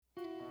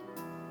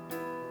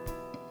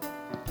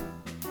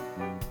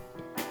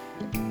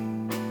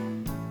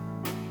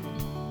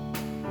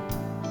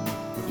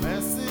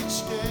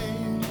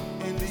exchange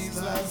in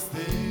these last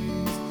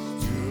days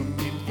to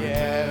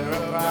prepare a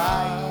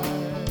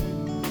bride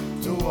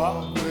to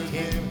walk with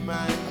him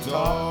and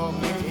talk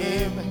with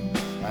him,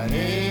 and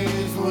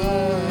his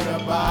word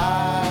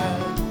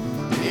abide.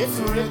 It's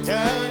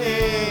written,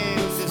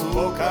 it's a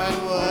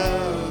spoken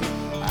word,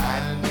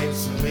 and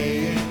it's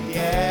laid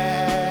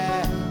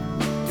here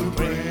to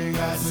bring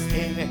us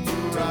into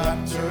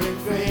raptured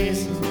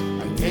grace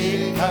and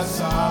take us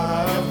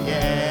out of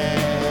here.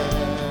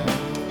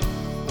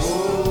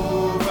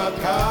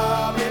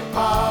 Overcoming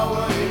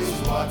power is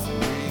what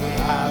we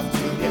have to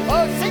give.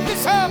 Oh, sing the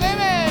song,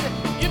 amen.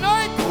 You know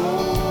it.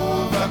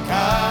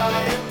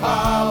 Overcoming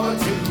power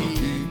to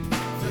keep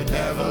the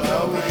devil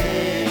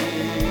away.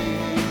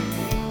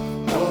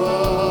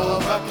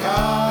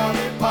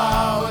 Overcoming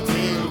power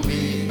till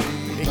we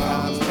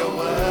become the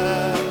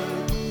word.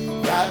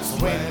 That's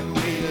when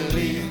we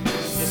leave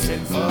this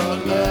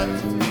sinful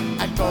earth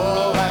and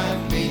go and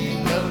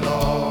meet the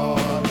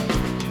Lord.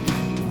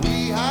 We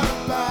have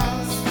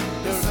passed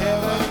the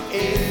 7th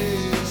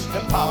age.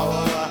 The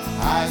power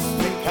has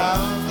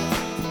become.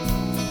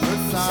 The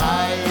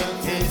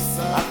scientists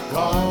have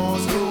gone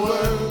to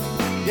work.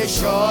 They're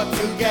sure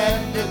to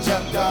get the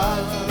job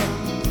done.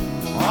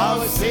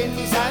 Our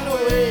sins and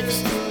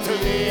weights to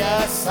lay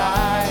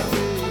aside,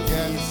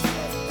 yes,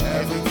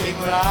 everything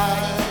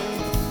right.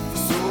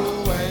 So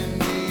when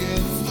the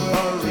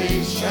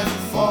inspiration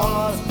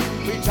falls,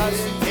 we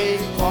just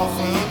take off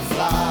and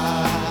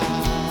fly.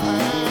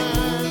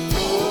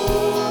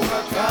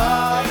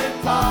 Overcoming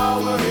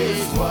power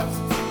is what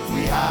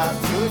we have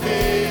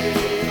today.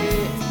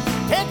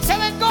 Take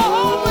 7, go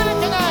home with it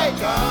tonight.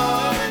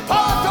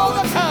 Power to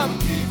overcome.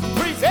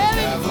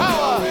 Prevailing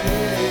power.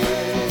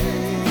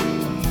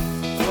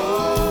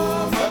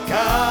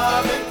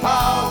 Overcoming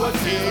power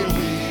till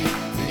we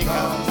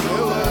become the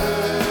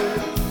word.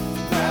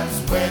 That's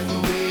when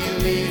we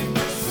leave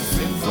this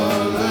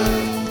sinful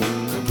earth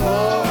to go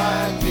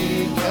and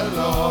meet the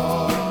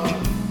Lord.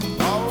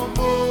 Our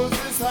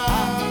Moses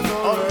has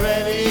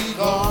already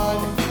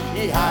gone.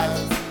 He has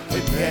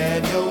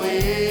prepared the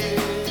way.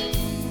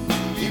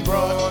 He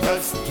brought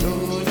us to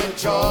the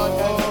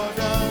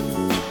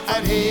Jordan,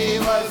 and he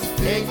was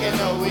taken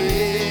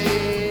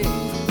away.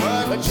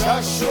 But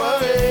Joshua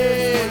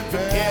is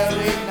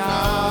preparing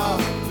now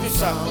to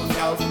sound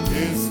out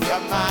his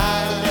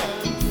command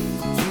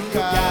to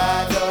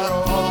gather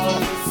all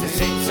the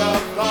saints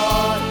of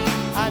God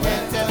and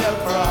enter the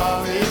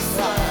promised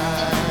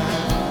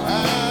land.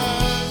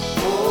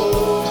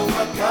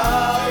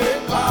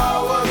 Overcoming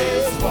power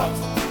is what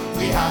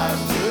we have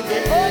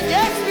today. Oh,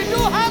 yes, we do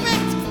have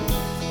it.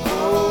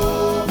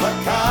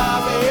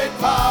 Overcoming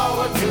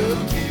power to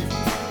keep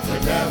the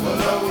devil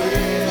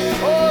away.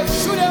 Oh,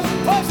 shoot them,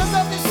 forces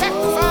of the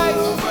sacrifice.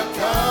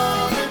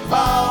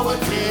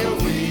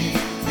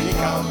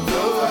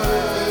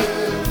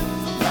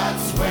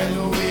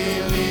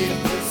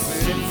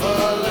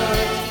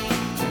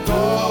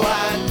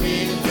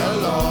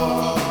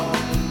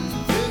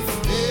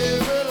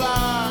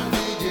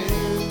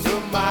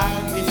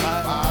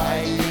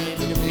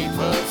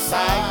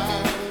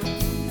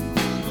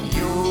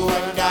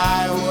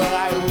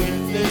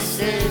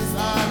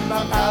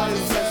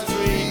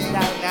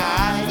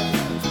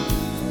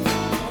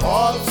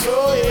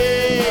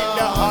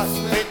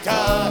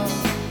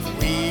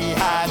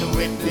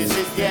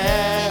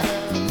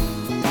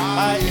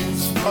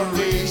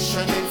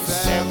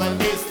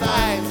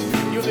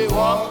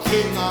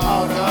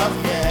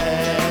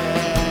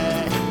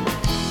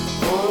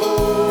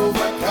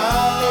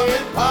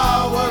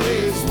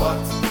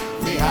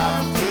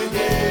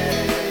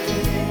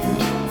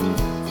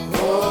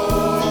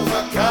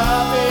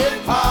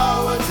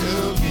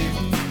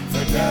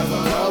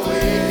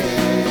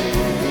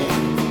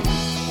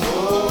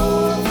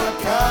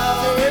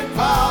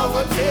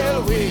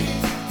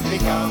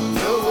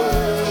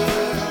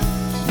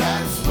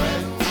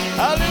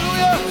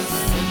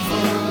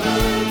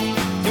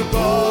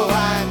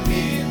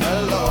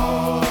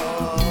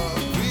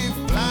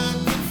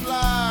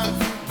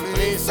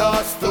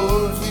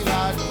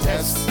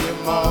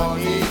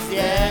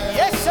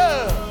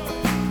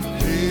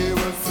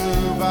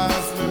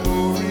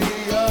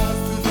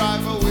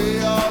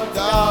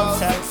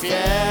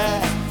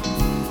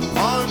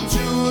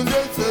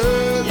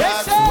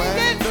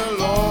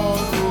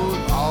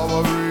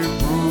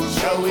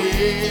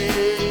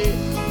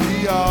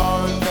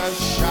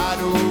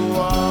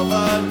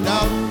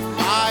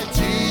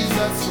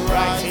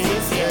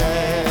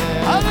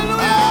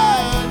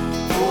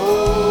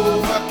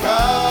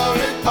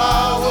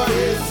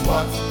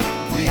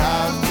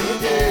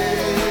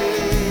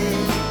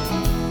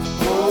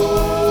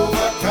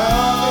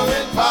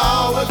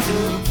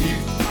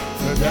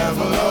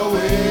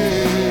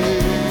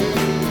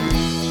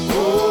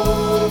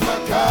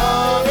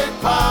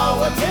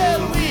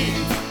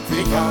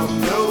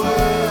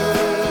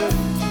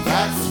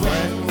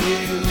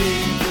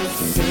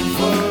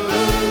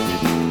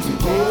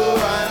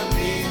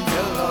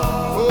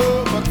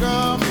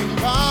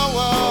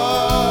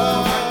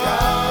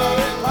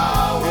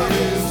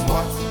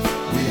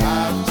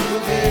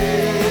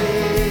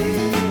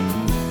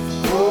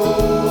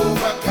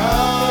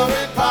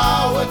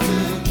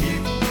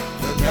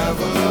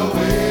 devil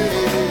away.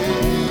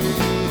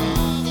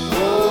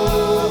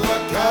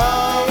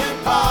 Overcoming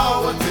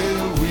power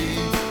till we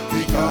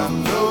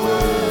become the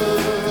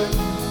Word.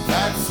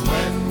 That's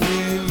when we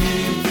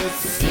leave this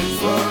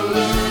sinful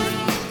earth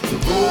to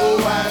go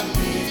and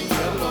meet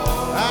the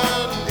Lord.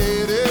 And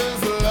it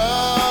is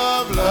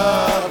love,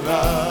 love,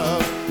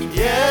 love.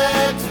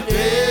 Yeah,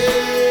 today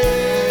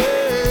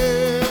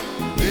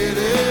it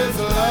is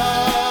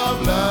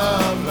love,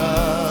 love,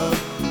 love.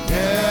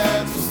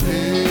 Yeah, to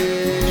stay.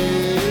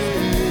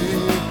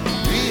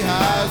 He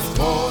has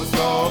caused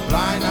our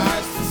blind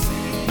eyes to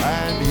see,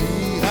 and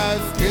He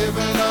has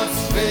given us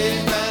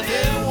faith, and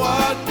in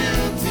what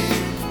beauty,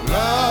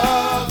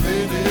 love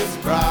in His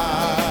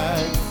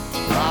bride,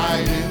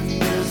 right in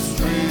this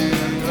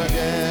stream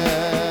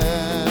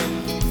again.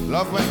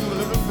 Love went to the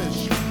little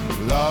fish.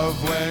 Love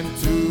went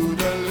to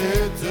the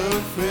little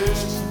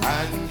fish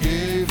and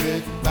gave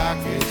it back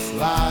its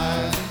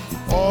life.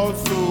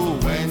 Also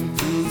went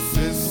to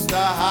Sister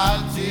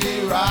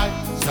Hattie Wright,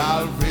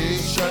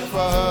 salvation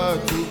for her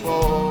to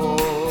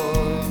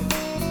born.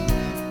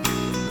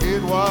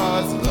 It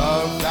was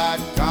love that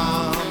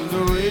calmed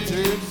the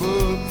raging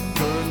bull,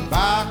 turned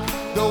back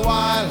the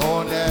wild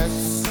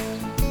hornets.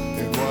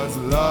 It was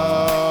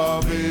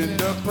love in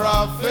the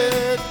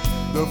prophet,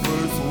 the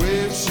first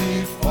wave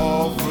sheep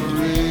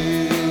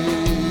offering.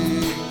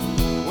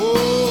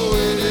 Oh,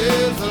 it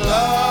is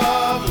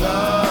love,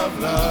 love,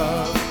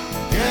 love.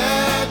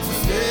 Yeah, to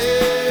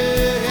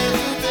stay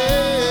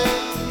today.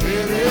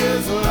 It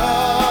is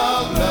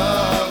love,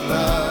 love,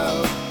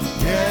 love.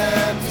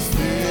 Yeah, to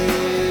stay.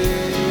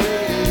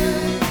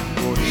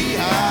 For He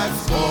has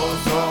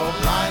caused our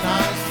blind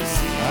eyes to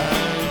see,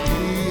 and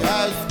He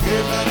has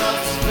given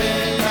us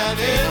faith, and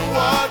in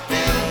what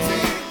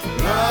beauty,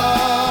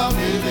 love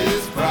in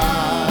His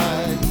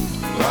bride,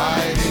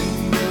 right in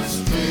this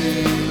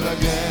trail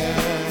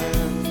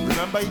again.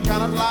 Remember, He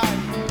cannot lie.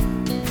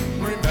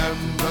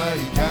 Remember,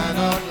 He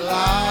cannot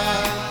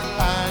lie,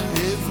 and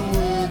His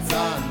words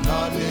are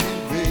not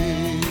in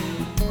vain.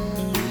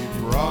 He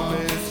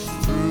promised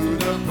through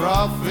the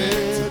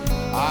prophet,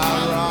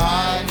 I'll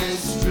ride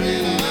this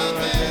trail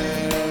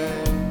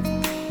again.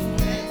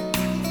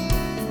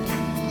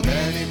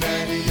 Many,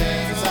 many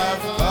years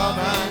have come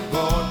and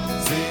gone.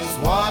 Since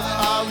what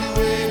are we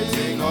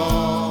waiting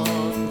on?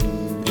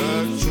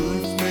 The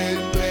truth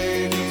made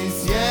plain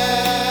is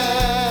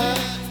yet,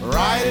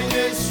 riding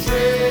this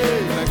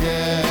trail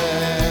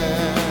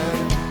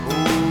again.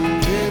 Oh,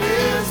 it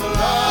is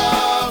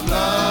love,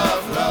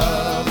 love,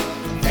 love.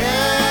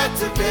 Yeah,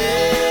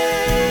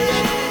 today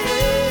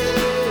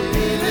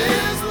it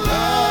is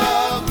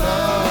love,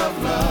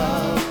 love,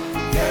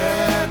 love.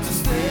 Yeah, to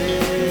stay.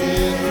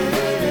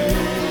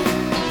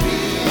 He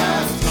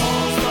has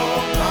caused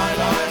our blind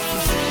eyes to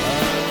see,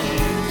 He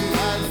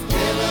has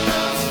given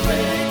us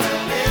faith,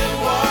 and in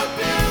what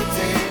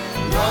beauty,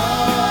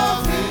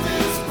 love in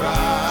His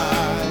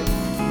bride,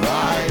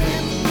 right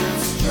in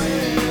this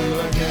trail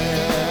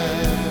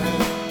again.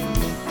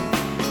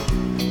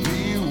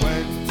 He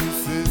went to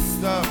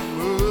Sister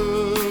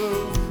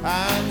Moon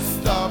and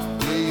stopped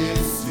the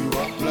issue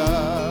of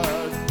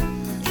blood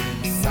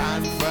in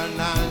San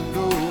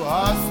Fernando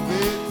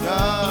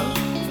Hospital.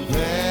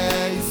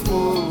 There He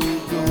spoke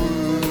the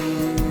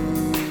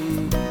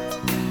word.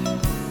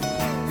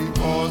 He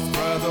caused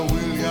Brother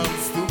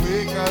Williams to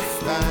make a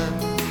stand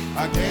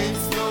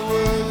against the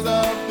words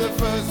of the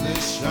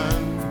physician.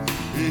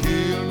 He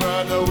healed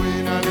Brother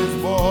Wayne and his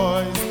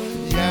boys